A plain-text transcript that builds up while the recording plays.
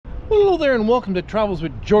Hello there and welcome to Travels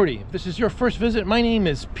with Geordie. If this is your first visit, my name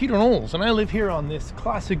is Peter Knowles and I live here on this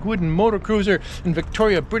classic wooden motor cruiser in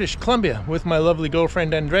Victoria, British Columbia with my lovely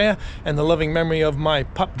girlfriend Andrea and the loving memory of my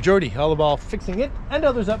pup Geordie, all about fixing it and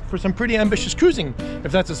others up for some pretty ambitious cruising.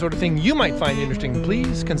 If that's the sort of thing you might find interesting,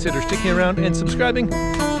 please consider sticking around and subscribing.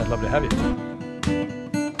 I'd love to have you.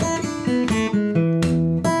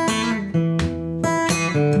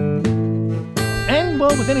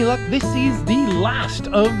 Well, with any luck, this is the last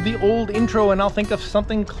of the old intro, and I'll think of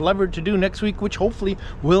something clever to do next week, which hopefully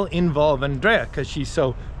will involve Andrea, because she's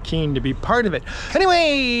so keen to be part of it.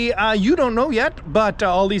 Anyway, you don't know yet, but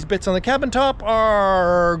all these bits on the cabin top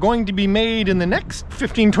are going to be made in the next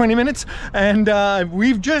 15-20 minutes, and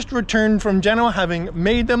we've just returned from Genoa, having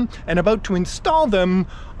made them and about to install them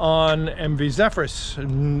on Lady Zephyrus.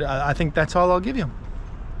 And I think that's all I'll give you.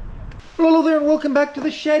 Hello there and welcome back to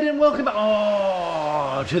the shed and welcome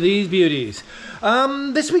to these beauties.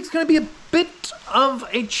 This week's going to be a bit of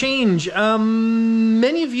a change.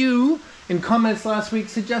 Many of you in comments last week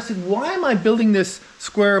suggested, why am I building this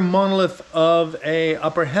square monolith of a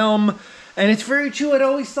upper helm? And it's very true. I'd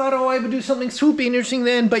always thought, I would do something swoopy and interesting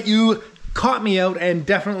then, but you caught me out, and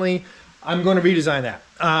definitely I'm going to redesign that.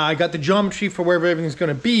 I got the geometry for wherever everything's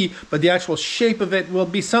going to be, but the actual shape of it will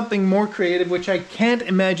be something more creative, which I can't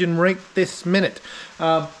imagine right this minute.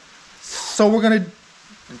 So we're going to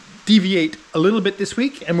deviate a little bit this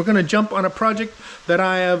week, and we're going to jump on a project that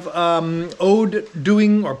I have owed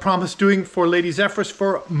doing or promised doing for Lady Zephyrus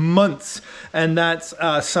for months, and that's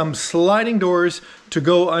some sliding doors to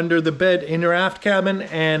go under the bed in her aft cabin,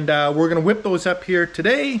 and we're going to whip those up here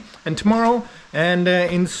today and tomorrow and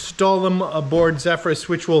install them aboard Zephyrus,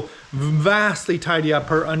 which will vastly tidy up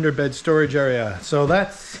her underbed storage area. So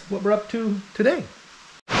that's what we're up to today.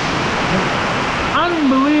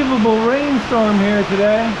 Unbelievable rainstorm here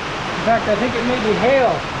today. In fact, I think it may be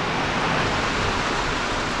hail.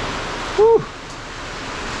 Whew.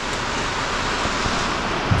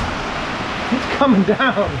 It's coming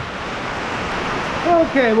down.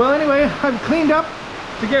 Okay, well anyway, I've cleaned up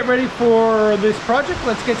to get ready for this project.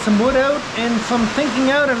 Let's get some wood out and some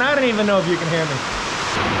thinking out, and I don't even know if you can hear me.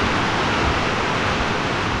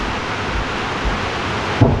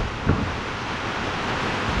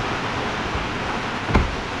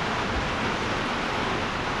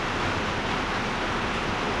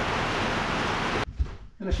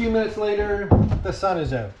 And a few minutes later, the sun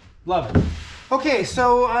is out. Love it. Okay,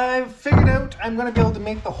 so I've figured out I'm going to be able to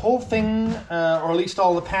make the whole thing, or at least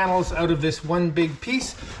all the panels, out of this one big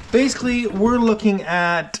piece. Basically, we're looking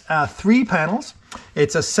at 3 panels.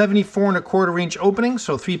 It's a 74 1/4 inch opening,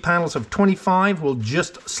 so 3 panels of 25 will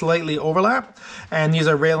just slightly overlap. And these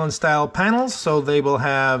are rail and style panels, so they will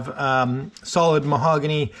have solid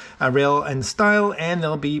mahogany rail and style, and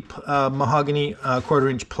they'll be mahogany 1/4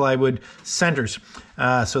 inch plywood centers.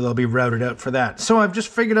 So they'll be routed out for that. So I've just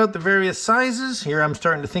figured out the various sizes. Here I'm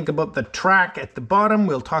starting to think about the track at the bottom.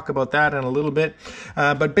 We'll talk about that in a little bit.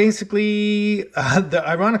 But basically,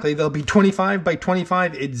 ironically, they'll be 25 by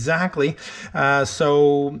 25 exactly.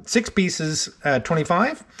 So 6 pieces,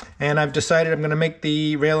 25. And I've decided I'm going to make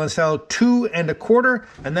the rail and style 2 1/4.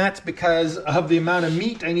 And that's because of the amount of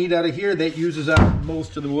meat I need out of here that uses up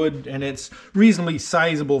most of the wood. And it's reasonably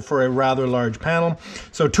sizable for a rather large panel.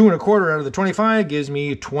 So 2 1/4 out of the 25 gives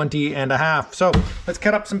me 20 1/2. So let's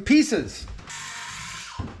cut up some pieces.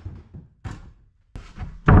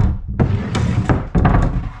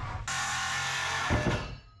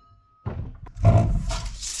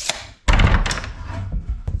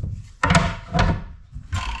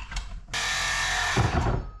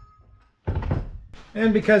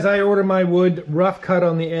 And because I order my wood rough cut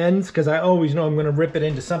on the ends, because I always know I'm going to rip it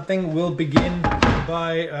into something, we'll begin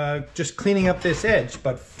by just cleaning up this edge.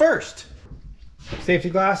 But first, safety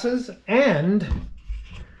glasses and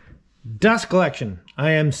dust collection. I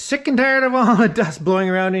am sick and tired of all the dust blowing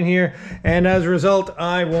around in here, and as a result,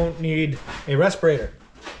 I won't need a respirator.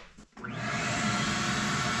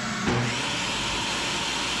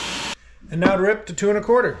 And now to rip to 2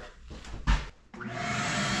 1/4.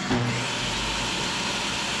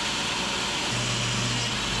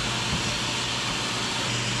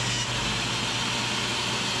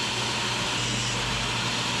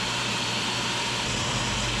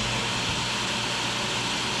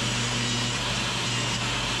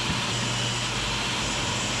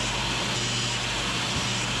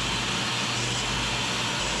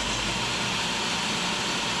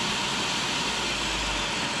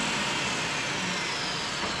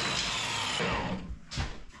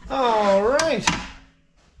 All right.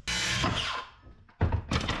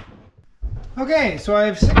 Okay, so I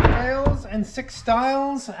have 6 rails and 6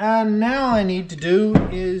 stiles, and now I need to do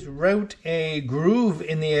is route a groove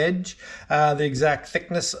in the edge, the exact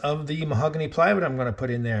thickness of the mahogany plywood I'm going to put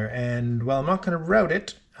in there. And well, I'm not going to route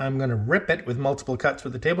it, I'm going to rip it with multiple cuts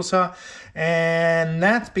with the table saw, and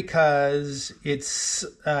that's because it's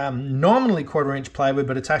nominally 1/4 inch plywood,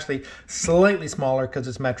 but it's actually slightly smaller because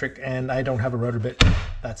it's metric and I don't have a router bit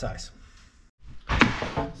that size.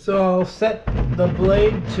 So I'll set the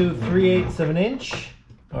blade to 3/8 of an inch,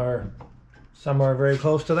 or somewhere very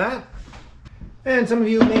close to that. And some of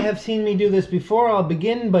you may have seen me do this before. I'll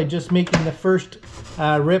begin by just making the first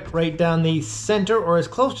rip right down the center, or as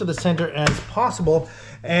close to the center as possible.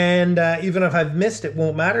 And even if I've missed, it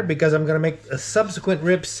won't matter, because I'm going to make subsequent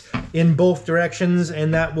rips in both directions,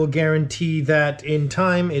 and that will guarantee that in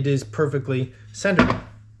time it is perfectly centered.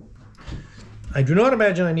 I do not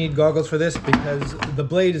imagine I need goggles for this because the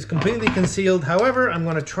blade is completely concealed. However, I'm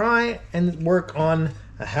going to try and work on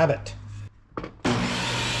a habit.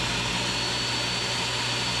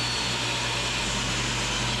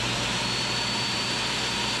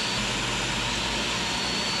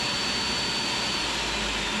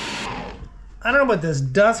 I don't know about this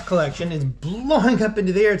dust collection. It's blowing up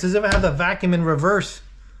into the air. It's as if I have the vacuum in reverse.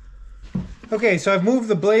 Okay, so I've moved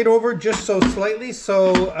the blade over just so slightly,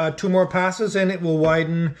 so 2 more passes and it will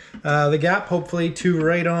widen the gap, hopefully to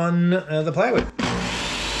right on the plywood.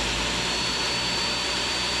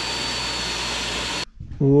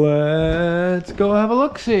 Let's go have a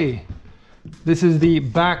look-see. This is the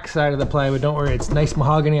back side of the plywood. Don't worry, it's nice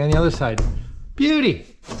mahogany on the other side. Beauty!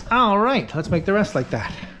 All right, let's make the rest like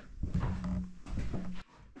that.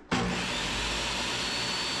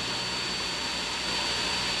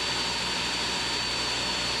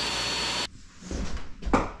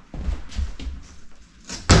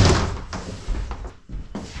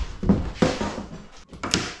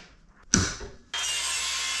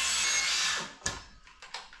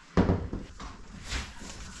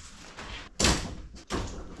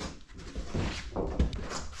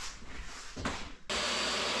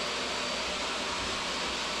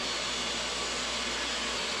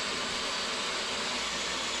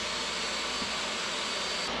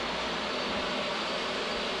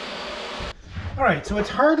 Alright, so it's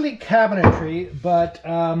hardly cabinetry, but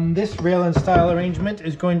this rail and style arrangement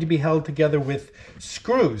is going to be held together with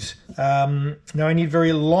screws. Now I need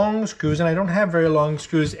very long screws, and I don't have very long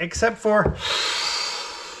screws except for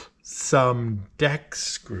some deck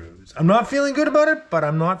screws. I'm not feeling good about it, but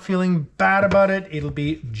I'm not feeling bad about it. It'll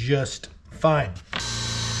be just fine.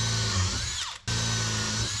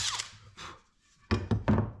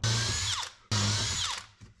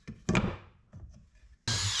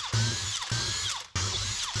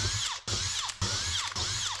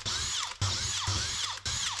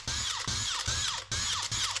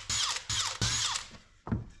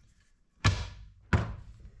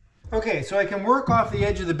 Okay, so I can work off the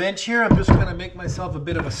edge of the bench here. I'm just going to make myself a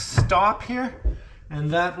bit of a stop here, and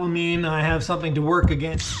that will mean I have something to work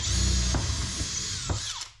against.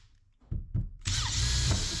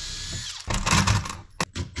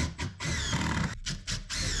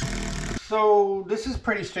 So this is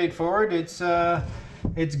pretty straightforward. It's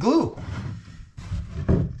glue.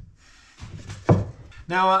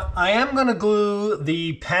 Now I am going to glue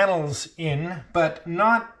the panels in, but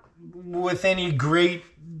not with any great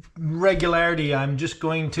regularity. I'm just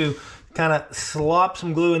going to kind of slop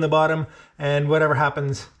some glue in the bottom, and whatever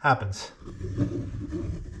happens, happens.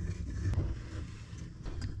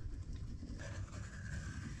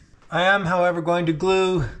 I am, however, going to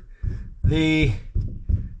glue the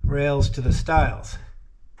rails to the stiles.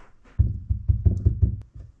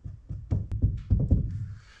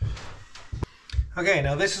 Okay,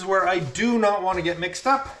 now this is where I do not want to get mixed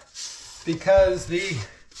up, because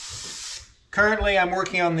currently I'm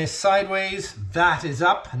working on this sideways. That is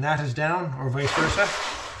up and that is down, or vice versa.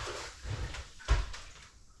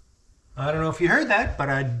 I don't know if you heard that, but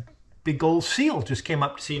a big old seal just came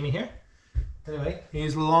up to see me here. Anyway,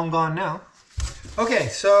 he's long gone now. Okay,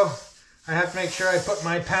 so I have to make sure I put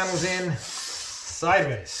my panels in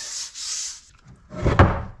sideways.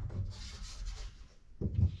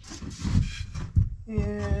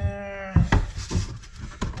 Yeah.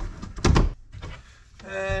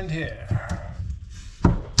 And here.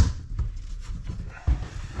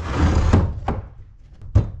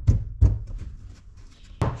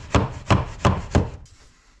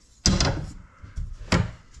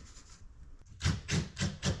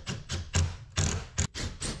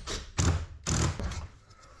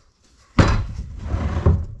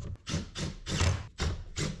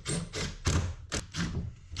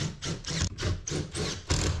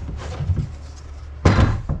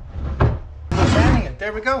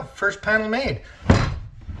 there we go. First panel made.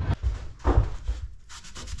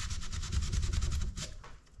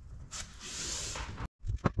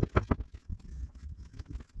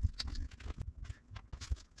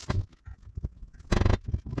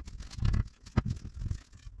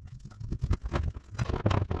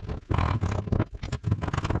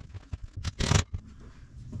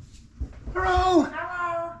 Hello.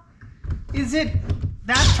 Hello. Is it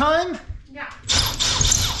that time? Yeah.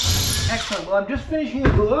 Excellent. Well, I'm just finishing the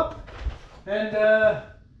glue up, and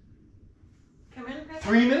Come in, Chris.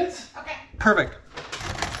 3 minutes. Okay. Perfect.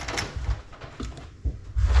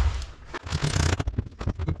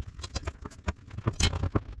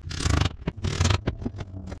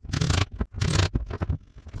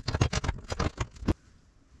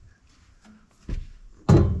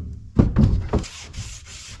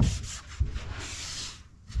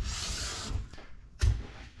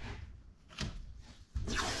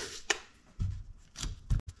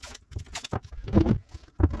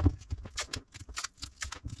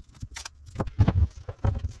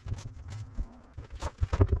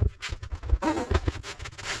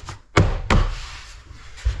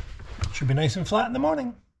 Should be nice and flat in the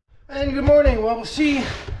morning. And good morning. Well, we'll see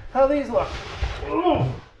how these look. Ooh.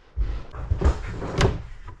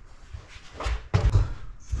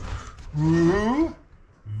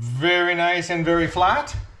 Very nice and very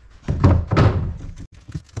flat.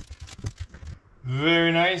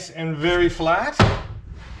 Very nice and very flat.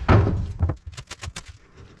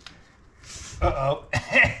 Uh-oh.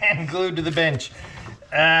 And glued to the bench.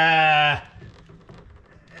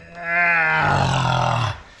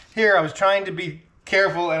 Here, I was trying to be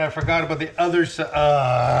careful and I forgot about the other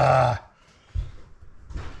side.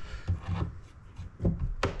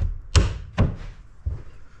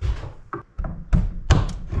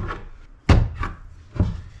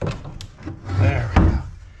 There we go.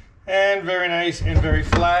 And very nice and very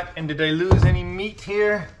flat. And did I lose any meat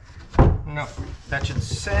here? No, that should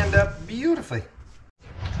sand up beautifully.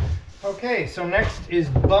 Okay, so next is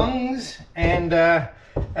bungs, and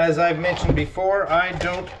as I've mentioned before, I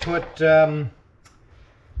don't put glue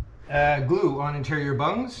on interior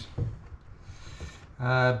bungs.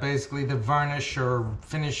 Basically the varnish or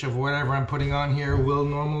finish of whatever I'm putting on here will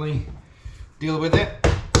normally deal with it.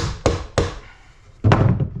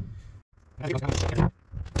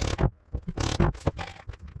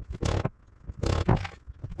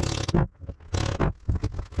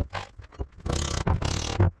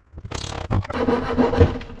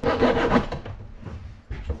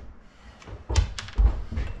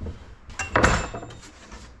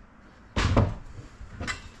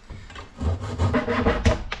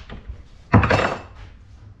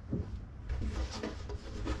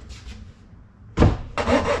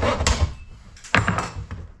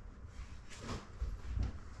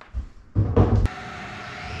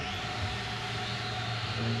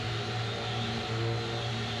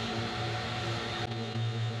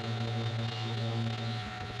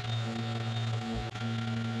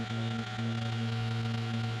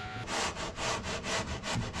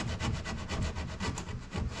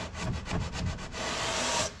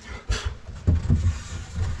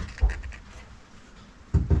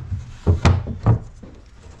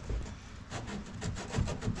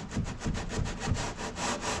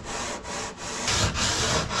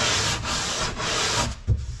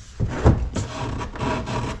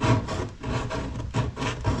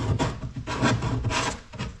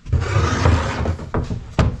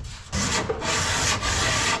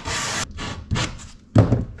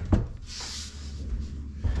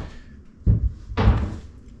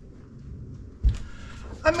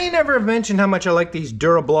 I may never have mentioned how much I like these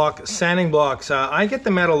Durablock sanding blocks. I get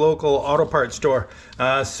them at a local auto parts store,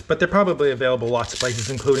 but they're probably available lots of places,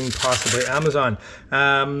 including possibly Amazon.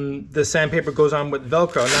 The sandpaper goes on with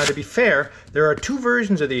Velcro. Now, to be fair, there are two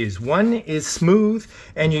versions of these. One is smooth,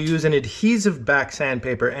 and you use an adhesive back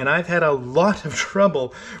sandpaper, and I've had a lot of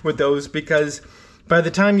trouble with those because by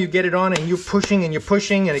the time you get it on and you're pushing and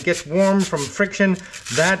it gets warm from friction,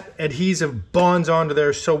 that adhesive bonds onto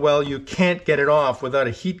there so well you can't get it off without a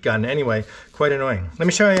heat gun. Anyway, quite annoying. Let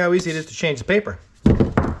me show you how easy it is to change the paper.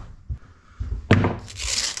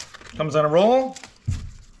 Comes on a roll.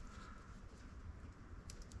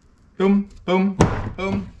 Boom, boom,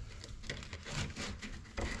 boom.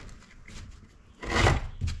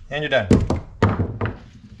 And you're done.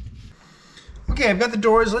 Okay, I've got the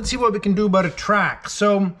doors. Let's see what we can do about a track.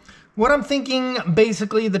 So what I'm thinking,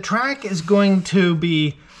 basically, the track is going to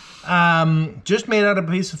be just made out of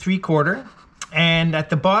a piece of 3/4. And at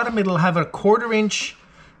the bottom, it'll have a 1/4 inch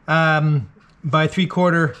by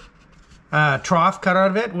 3/4 trough cut out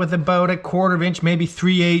of it with about a 1/4 inch, maybe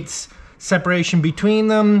 3/8 separation between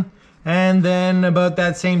them, and then about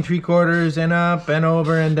that same 3/4 and up and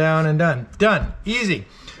over and down and done. Done. Easy.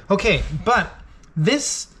 Okay, but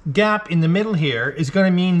this gap in the middle here is going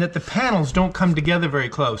to mean that the panels don't come together very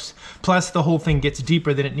close. Plus the whole thing gets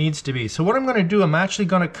deeper than it needs to be. So what I'm going to do, I'm actually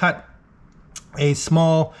going to cut a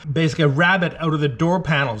small, basically a rabbet out of the door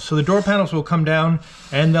panels. So the door panels will come down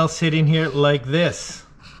and they'll sit in here like this.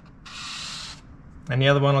 And the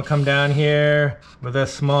other one will come down here with a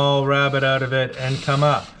small rabbet out of it and come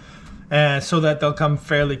up. So that they'll come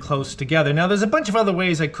fairly close together. Now there's a bunch of other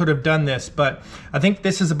ways I could have done this, but I think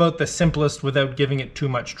this is about the simplest without giving it too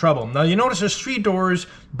much trouble. Now you notice there's 3 doors,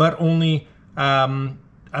 but only I'm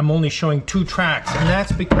only showing 2 tracks, and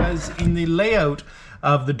that's because in the layout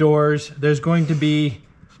of the doors, there's going to be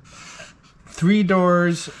 3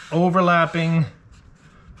 doors overlapping,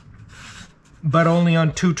 but only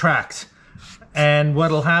on 2 tracks. And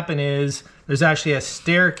what'll happen is there's actually a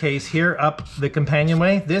staircase here up the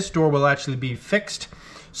companionway. This door will actually be fixed.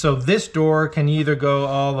 So this door can either go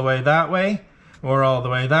all the way that way or all the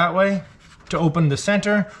way that way to open the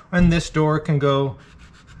center, and this door can go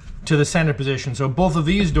to the center position. So both of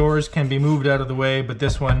these doors can be moved out of the way, but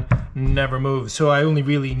this one never moves. So I only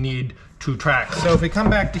really need 2 tracks. So if we come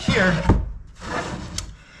back to here,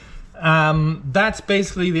 that's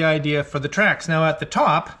basically the idea for the tracks. Now at the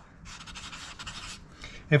top,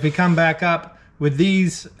 if we come back up with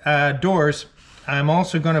these doors, I'm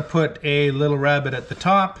also going to put a little rabbet at the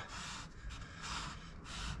top.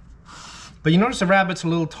 But you notice the rabbet's a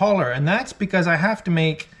little taller, and that's because I have to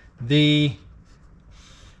make the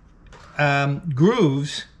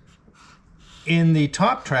grooves in the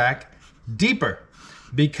top track deeper,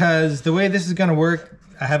 because the way this is going to work,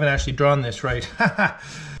 I haven't actually drawn this right.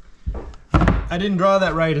 I didn't draw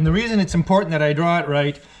that right, and the reason it's important that I draw it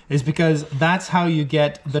right is because that's how you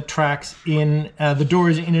get the tracks in, the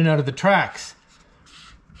doors in and out of the tracks.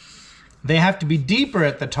 They have to be deeper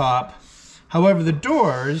at the top. However, the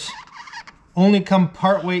doors only come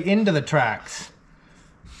partway into the tracks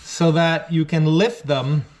so that you can lift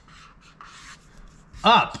them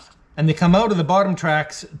up, and they come out of the bottom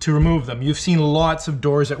tracks to remove them. You've seen lots of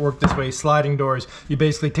doors that work this way, sliding doors. You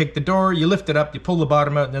basically take the door, you lift it up, you pull the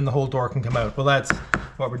bottom out, and then the whole door can come out. Well, that's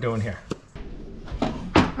what we're doing here.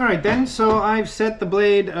 All right then, so I've set the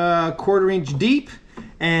blade 1/4 inch deep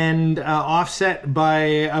and offset by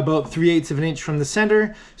about 3/8 of an inch from the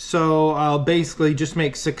center. So I'll basically just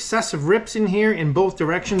make successive rips in here in both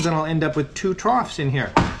directions, and I'll end up with 2 troughs in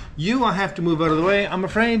here. You will have to move out of the way, I'm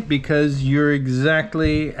afraid, because you're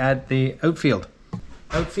exactly at the outfield.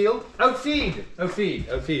 Outfield? Outfeed! Outfeed,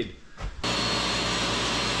 outfeed.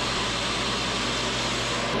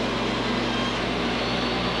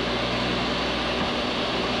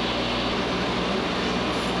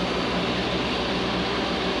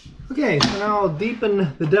 Okay, so now I'll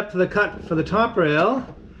deepen the depth of the cut for the top rail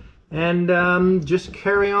and just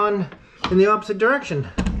carry on in the opposite direction.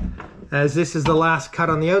 As this is the last cut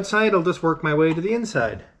on the outside, I'll just work my way to the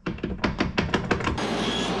inside.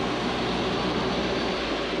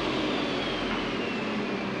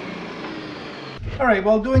 All right,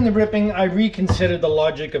 while doing the ripping, I reconsidered the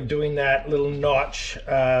logic of doing that little notch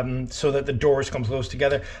so that the doors come close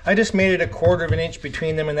together. I just made it 1/4 of an inch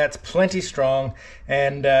between them, and that's plenty strong,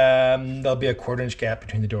 and there'll be a 1/4 inch gap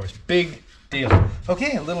between the doors. Big deal.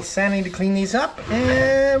 Okay, a little sanding to clean these up,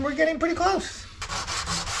 and we're getting pretty close.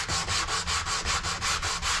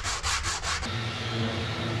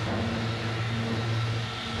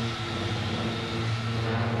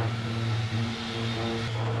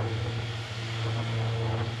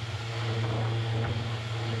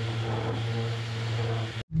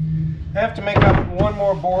 I have to make up one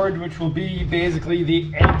more board, which will be basically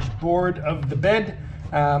the edge board of the bed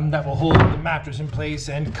that will hold the mattress in place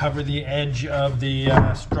and cover the edge of the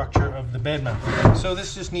structure of the bed mount. So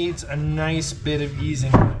this just needs a nice bit of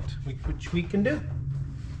easing on it, which we can do.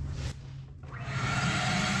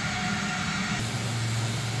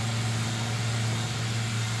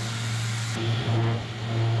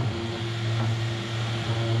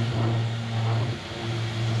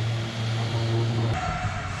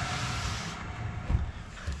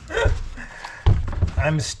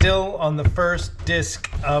 I'm still on the first disc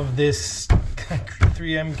of this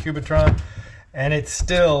 3M Cubitron, and it's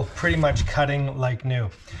still pretty much cutting like new.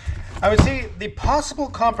 I would say the possible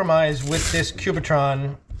compromise with this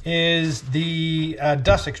Cubitron is the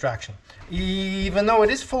dust extraction. Even though it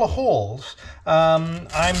is full of holes,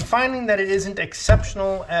 I'm finding that it isn't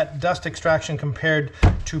exceptional at dust extraction compared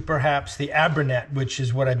to perhaps the Abranet, which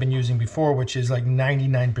is what I've been using before, which is like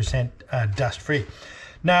 99% dust free.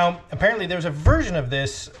 Now, apparently there's a version of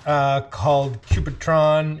this called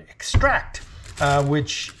Cupidron Extract,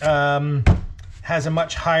 which has a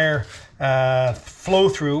much higher flow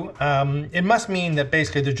through. It must mean that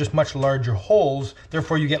basically there's just much larger holes,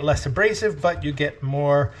 therefore you get less abrasive, but you get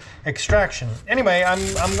more extraction. Anyway,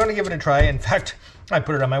 I'm going to give it a try. In fact, I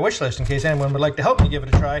put it on my wish list in case anyone would like to help me give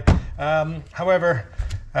it a try. However,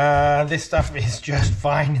 this stuff is just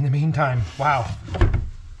fine in the meantime. Wow.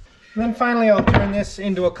 And then finally I'll turn this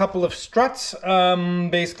into a couple of struts,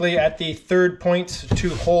 basically at the third points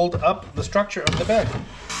to hold up the structure of the bed.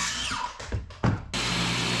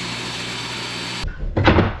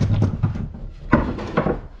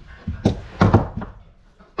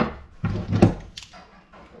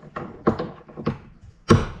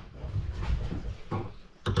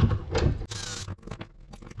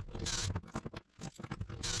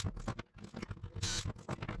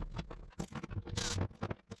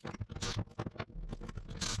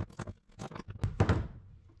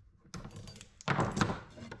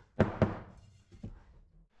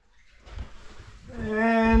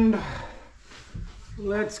 And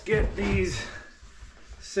let's get these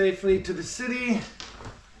safely to the city.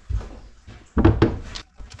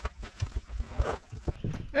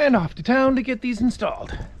 And off to town to get these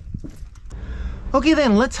installed. Okay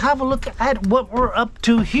then, let's have a look at what we're up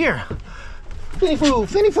to here. Finny Foo,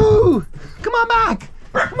 Finny Foo! Come on back!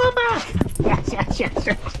 Come on back! Yes.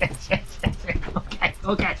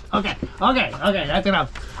 Okay, that's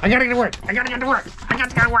enough. I gotta get to work. I gotta get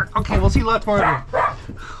to work. Okay, we'll see lots more of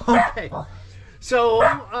you. Okay. So,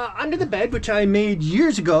 under the bed, which I made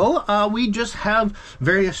years ago, we just have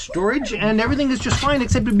various storage and everything is just fine,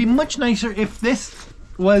 except it'd be much nicer if this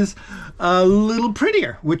was a little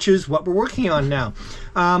prettier, which is what we're working on now.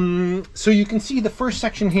 So you can see the first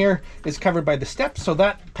section here is covered by the steps, so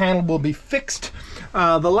that panel will be fixed.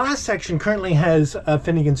 The last section currently has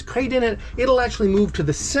Finnegan's crate in it. It'll actually move to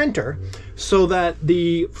the center so that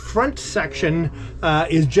the front section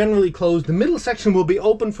is generally closed. The middle section will be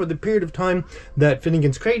open for the period of time that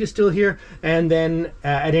Finnegan's crate is still here, and then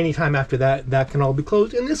at any time after that, that can all be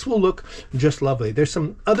closed, and this will look just lovely. There's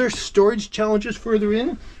some other storage challenges further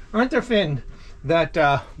in, aren't there, Finn,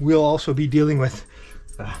 that we'll also be dealing with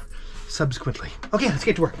subsequently. Okay, let's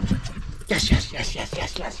get to work. Yes.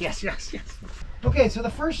 Okay, so the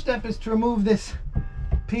first step is to remove this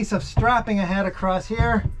piece of strapping I had across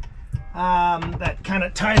here. That kind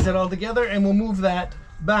of ties it all together, and we'll move that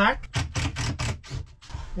back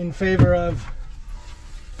in favor of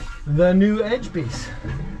the new edge piece.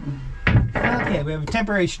 Okay, we have a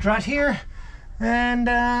temporary strut here, and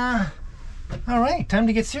all right, time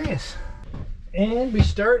to get serious. And we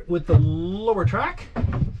start with the lower track,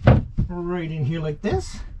 right in here like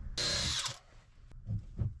this.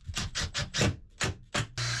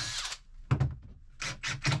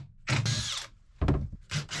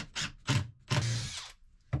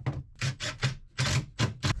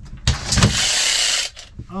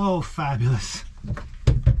 Oh, fabulous.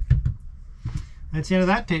 That's the end of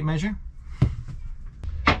that tape measure.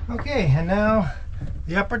 Okay, and now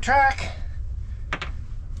the upper track.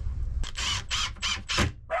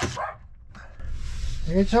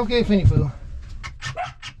 It's okay, Finny Foo.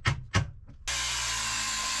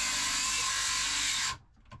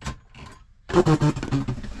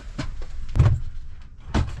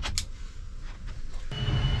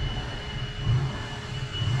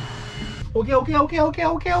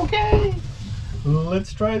 Okay.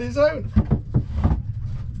 Let's try this out.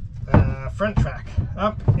 Front track,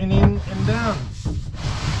 up and in and down.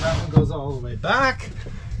 That one goes all the way back.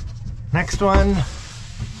 Next one,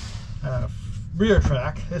 rear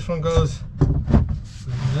track. This one goes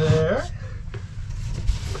there.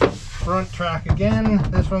 Front track again.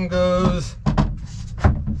 This one goes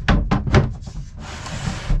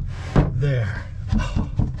there.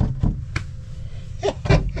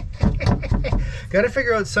 Got to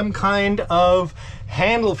figure out some kind of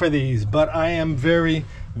handle for these, but I am very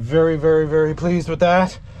pleased with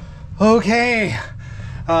that. Okay,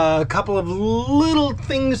 a couple of little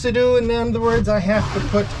things to do. In other words, I have to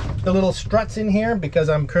put the little struts in here because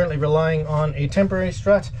I'm currently relying on a temporary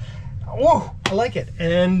strut. Oh, I like it.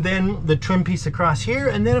 And then the trim piece across here,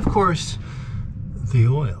 and then of course the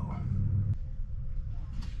oil.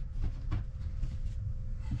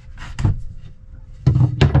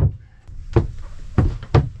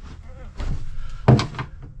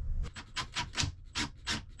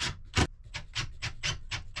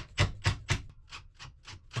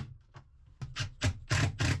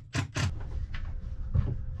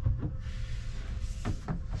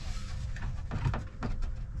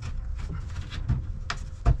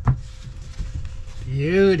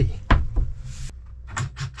 Beauty.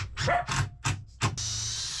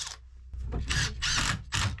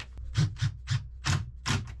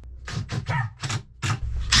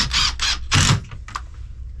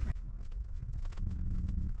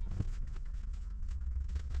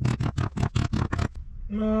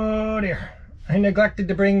 Oh dear. I neglected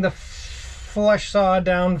to bring the flush saw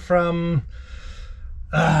down from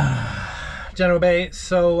General Bay,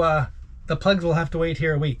 so the plugs will have to wait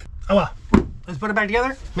here a week. Oh well. Let's put it back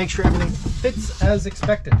together, make sure everything fits as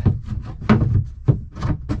expected.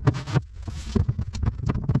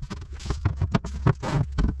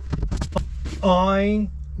 I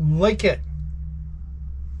like it.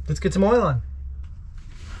 Let's get some oil on.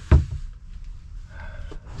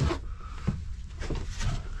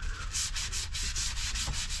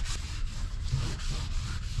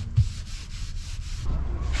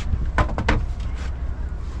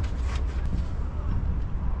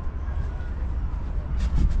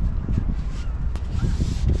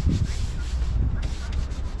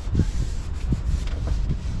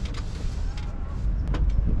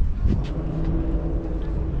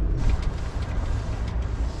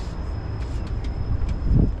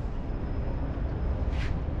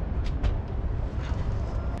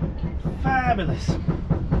 Fabulous.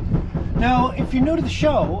 Now, if you're new to the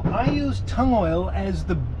show, I use tung oil as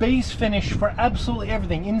the base finish for absolutely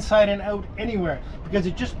everything, inside and out, anywhere, because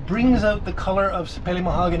it just brings out the color of sapele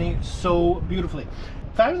mahogany so beautifully.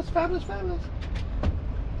 Fabulous, fabulous, fabulous.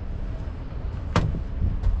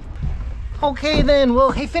 Okay then,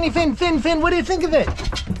 well, hey Finn, what do you think of it?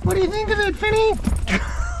 What do you think of it, Finny?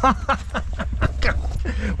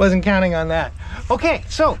 Wasn't counting on that. Okay,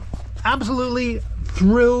 so, absolutely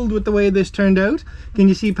thrilled with the way this turned out. Can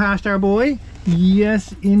you see past our boy?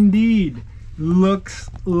 Yes, indeed. Looks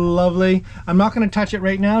lovely. I'm not going to touch it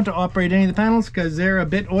right now to operate any of the panels because they're a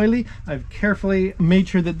bit oily. I've carefully made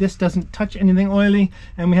sure that this doesn't touch anything oily,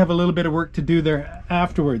 and we have a little bit of work to do there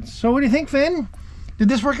afterwards. So what do you think, Finn? Did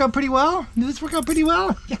this work out pretty well? Did this work out pretty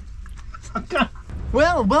well? Yeah.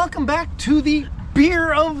 Well, welcome back to the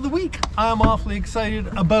beer of the week. I'm awfully excited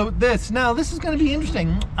about this. Now, this is going to be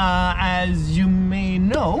interesting. As you may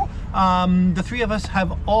know, the three of us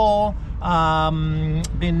have all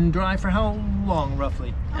been dry for how long,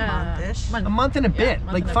 roughly? A month-ish. A month and a bit,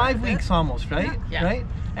 Yeah, like 5 weeks almost, right? Yeah. Right?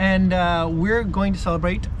 And we're going to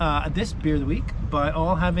celebrate this beer of the week by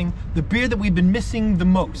all having the beer that we've been missing the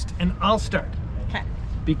most. And I'll start. Okay.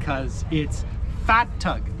 Because it's Fat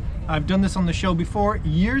Tug. I've done this on the show before,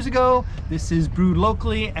 years ago. This is brewed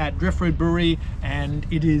locally at Driftwood Brewery, and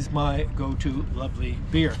it is my go-to lovely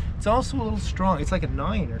beer. It's also a little strong. It's like a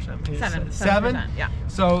 9 or something. 7? Yeah.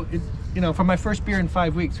 So, you know, for my first beer in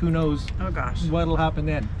 5 weeks, who knows what'll happen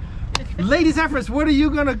then. Lady Zephyrus, what are you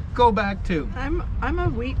gonna go back to? I'm a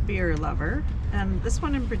wheat beer lover, and this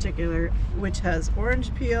one in particular, which has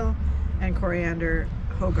orange peel and coriander,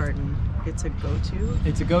 Hogarden. It's a go-to.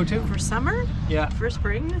 It's a go-to for summer. Yeah. For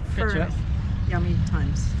spring. For yummy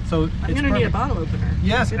times. So I'm gonna need a bottle opener.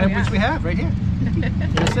 Yes, and which we have right here.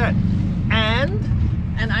 You're set.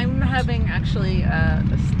 And I'm having actually a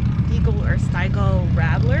Stiegel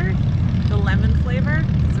Radler, the lemon flavor.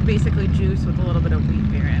 So basically juice with a little bit of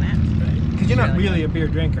wheat beer in it. Because you're not really a beer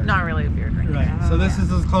drinker. Not really a beer drinker. Right. So this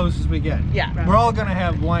is as close as we get. Yeah. We're all gonna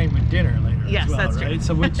have wine with dinner later. Yes, as well, that's right? true.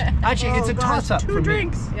 So which actually it's a toss-up for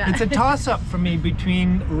drinks. me. Yeah. It's a toss-up for me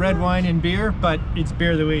between red wine and beer, but it's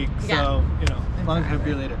beer of the week. So you know, as long as I have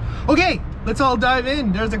beer later. Okay, let's all dive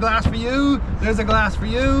in. There's a glass for you. There's a glass for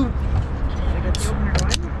you. I got the opener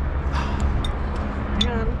going. Hang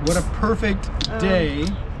on. What a perfect day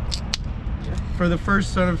for the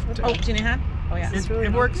first sort of. Oh, do you need a hand? Oh yeah.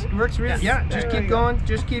 It works. It works really. Yeah. Just keep going.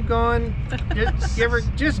 Just keep going. Just give her.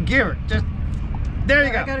 Just give her. Just. There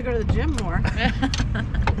you go. I gotta go to the gym more.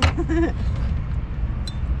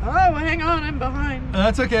 Oh, hang on, I'm behind.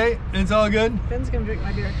 That's okay. It's all good. Finn's gonna drink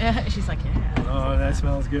my beer. Yeah, she's like, yeah. Oh, that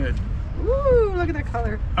smells good. Ooh, look at that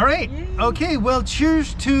color. All right. Yay. Okay. Well,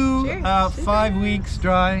 cheers to Cheers. 5 weeks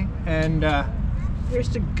dry, and Here's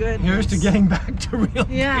to good. here's to getting back to real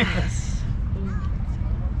beer. Yes.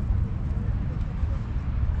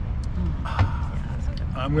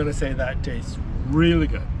 I'm gonna say that tastes really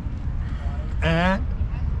good. And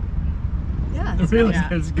Yeah, really, yeah.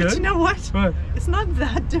 it's good. But you know what? What? It's not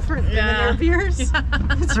that different than Yeah. other beers.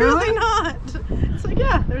 It's really not. It's like,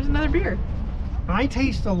 yeah, there's another beer. I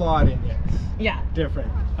taste a lot in this. Yeah.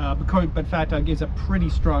 Different. But Fat Tug is a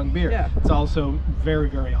pretty strong beer. Yeah. It's also very,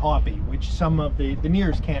 very hoppy, which some of the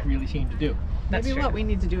nears can't really seem to do. That's Maybe true. what we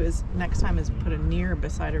need to do is next time is put a near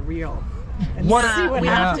beside a reel. And What- see what we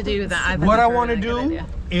have happens. to do that. I think What I that's a want to really good do idea.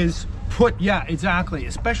 is exactly,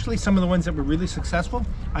 especially some of the ones that were really successful.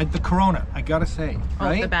 The Corona, I gotta say, Oh,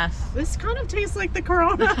 right? the best. This kind of tastes like the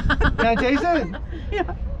Corona. Can I taste it?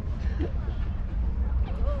 Yeah.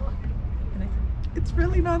 It's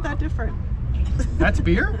really not that different. That's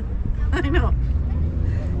beer? I know.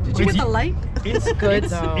 Did you get the light? It's good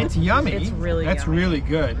though. It's yummy. It's really That's yummy. really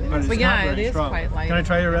good. But it's But yeah, not it very is strong. quite light. Can I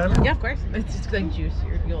try your red? Yeah, of course. It's just like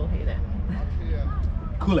juicier. You'll hate it.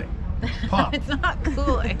 Kool-Aid. Pop. It's not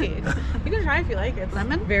Kool-Aid. You can try if you like it. It's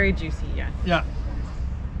Lemon? very juicy, yeah. Yeah.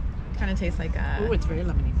 Kind of tastes like Oh, it's very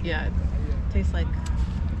lemony. yeah, it tastes like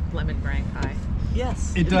lemon meringue pie.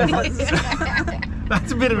 Yes. It does.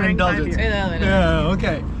 That's a bit of an Meringue pie indulgence. beer. Yeah,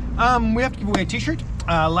 okay. We have to give away a t-shirt.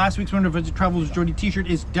 Last week's winner of the Travels With Geordie t-shirt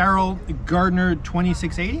is Daryl Gardner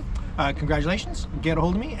 2680. Congratulations. Get a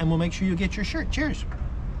hold of me and we'll make sure you get your shirt. Cheers.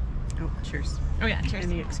 Oh, cheers. Oh yeah, cheers.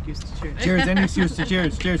 Any excuse to cheers. Cheers. Any excuse to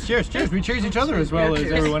cheers. Cheers. Cheers. Cheers. We cheers each other as well Yeah, as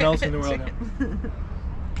cheers. everyone else in the world now.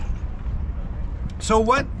 So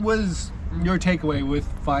what was your takeaway with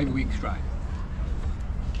 5 weeks drive?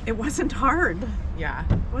 It wasn't hard. Yeah,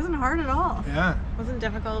 It wasn't hard at all. Yeah. it wasn't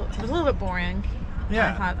difficult. It was a little bit boring.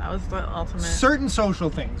 Yeah. I thought that was the ultimate. Certain social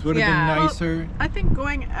things would have Yeah. been nicer. I think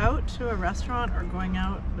going out to a restaurant or going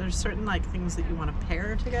out, there's certain like things that you want to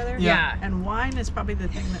pair together. Yeah. And wine is probably the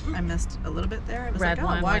thing that I missed a little bit there. It was Red like, oh,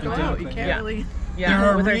 wine, why white go wine. out? You can't Yeah. really. Yeah, There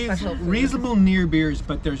are with our special food. reasonable near beers,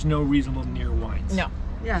 but there's no reasonable near wines. No,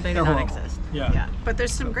 Yeah. they They're do not horrible. exist. Yeah. Yeah. But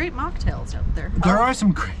there's some great mocktails out there. There are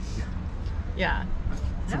some great, Yeah,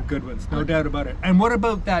 some good ones, no doubt about it. And what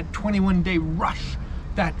about that 21-day rush,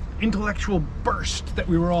 that intellectual burst that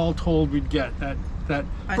we were all told we'd get, that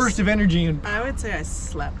I burst of energy and I would say I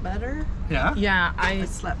slept better. yeah? yeah. I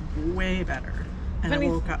slept way better. And I Funny-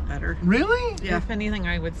 woke up better. Really? Yeah. If anything,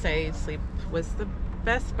 I would say sleep was the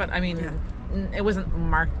best. But I mean, Yeah. it wasn't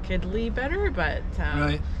markedly better. But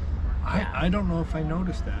Right. yeah. I don't know if I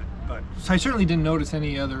noticed that, but so I certainly didn't notice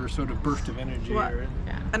any other sort of burst of energy What? or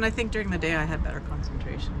yeah. And I think during the day I had better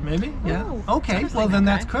concentration. maybe. Yeah. Oh, Okay. sounds Well, like then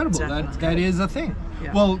okay. that's credible. Definitely. That is a thing.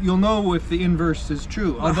 Yeah. Well, you'll know if the inverse is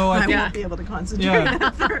true. Although I I think, won't be able to concentrate Yeah.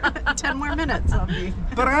 after 10 more minutes. I'll be.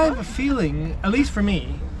 but I have a feeling, at least for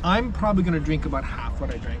me, I'm probably going to drink about half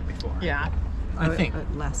what I drank before. Yeah. I think.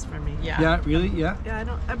 Less for me. Yeah. Yeah. Really? Yeah. Yeah, I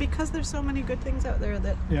don't because there's so many good things out there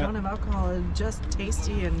that Yeah. don't have alcohol and just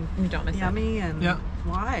tasty and You don't miss it. yummy and Yeah.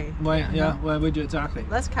 why? Why? Yeah. Yeah. Why would you exactly?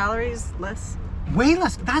 Less calories, less. Way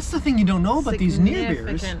less. That's the thing you don't know about these near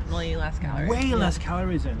beers. Significantly less calories. Way less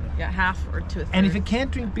calories in them. Yeah, half or to a third. And if you can't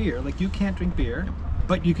drink beer, like you can't drink beer,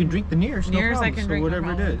 but you can drink the nears, no Nears, problem. I can So drink. no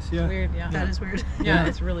whatever it problem. is, yeah. It's weird. Yeah. That is weird. Yeah, Yeah.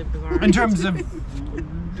 it's really bizarre. In terms of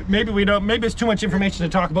maybe we don't. Maybe it's too much information to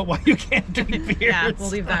talk about why you can't drink beer. Yeah, we'll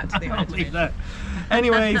leave that to the I'll leave imagination. that.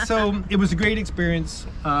 Anyway, so it was a great experience.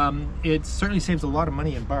 It certainly saves a lot of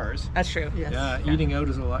money in bars. That's true. Yes. Yeah, Yeah. eating out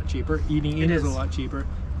is a lot cheaper. Eating in It is a is. lot cheaper.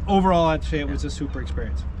 Overall, I'd say it was a super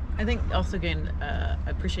experience. I think also gain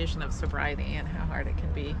appreciation of sobriety and how hard it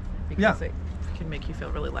can be because Yeah. it can make you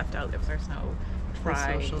feel really left out if there's no The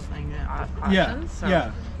try social thing. Yeah. options. So,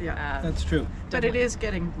 Yeah, Yeah. that's true. But it is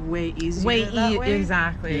getting way easier. way that way.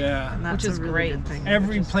 exactly. Yeah. And that's Which is a really great. good thing.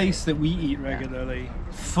 Every Which is place that we eat regularly,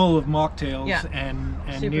 full of mocktails Yeah. and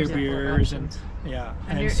Super near simple beers and options. yeah,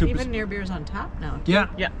 And even near beers on tap now. too. yeah,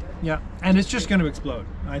 Yeah. yeah, and it's just going to explode.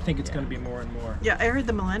 I think it's going to be more and more. Yeah, I heard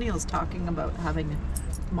the millennials talking about having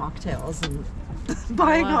mocktails and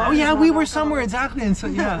buying love all. it. Oh yeah, these we were non-alcoholic- somewhere exactly, and so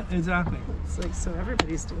yeah, exactly. It's like so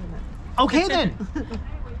everybody's doing it. Okay then,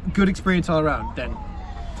 good experience all around. Then,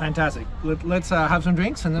 fantastic. Let's have some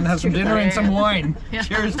drinks and then have some Cheers. dinner and some wine. Yeah.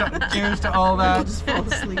 Cheers to all I'll that. just fall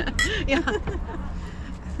asleep. Yeah.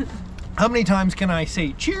 How many times can I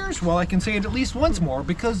say cheers? Well, I can say it at least once more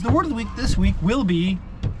because the word of the week this week will be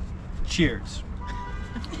cheers.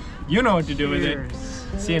 You know what to do with it. Cheers.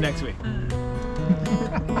 See you next week.